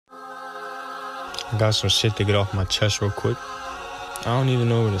I got some shit to get off my chest real quick. I don't even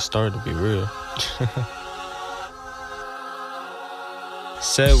know where to start, to be real.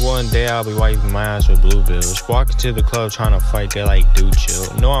 Said one day I'll be wiping my ass with blue bills. Walking to the club trying to fight, they like, dude,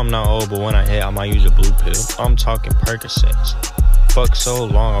 chill. No, I'm not old, but when I hit, I might use a blue pill. I'm talking Percocets. Fuck so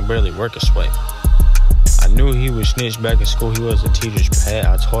long, I barely work a sweat. I knew he was snitch back in school, he was a teacher's pet.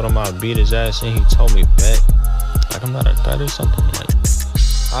 I told him I'd beat his ass and he told me bet. Like I'm not a threat or something, like.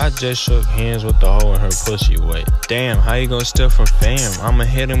 I just shook hands with the hoe and her pussy wet. Damn, how you gonna steal from fam? I'ma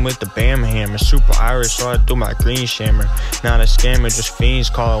hit him with the bam hammer. Super Irish, so I do my green shammer. Not a scammer, just fiends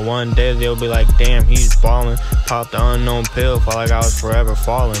call it. One day they'll be like, damn, he's ballin'. Pop the unknown pill, felt like I was forever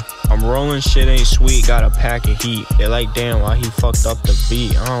falling. I'm rolling, shit ain't sweet, got a pack of heat. They like, damn, why he fucked up the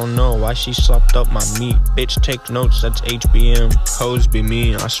beat? I don't know, why she slopped up my meat? Bitch, take notes, that's HBM. Hoes be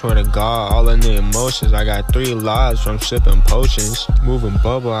mean, I swear to God, all in the emotions. I got 3 lives from sipping potions. Moving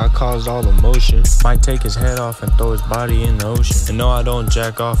bubble, I caused all the motion. Might take his head off and throw his body in the ocean. And no, I don't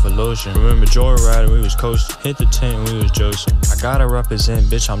jack off with lotion. Remember joyriding, we was coasting. Hit the tent, we was Joseph. I gotta represent,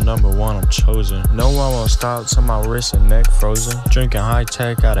 bitch, I'm #1, I'm chosen. No one won't stop till my wrist and neck frozen. Drinking high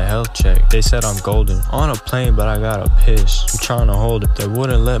tech, got a health check. They said I'm golden. On a plane, but I gotta piss. I'm trying to hold it. They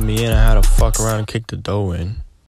wouldn't let me in, I had to fuck around and kick the dough in.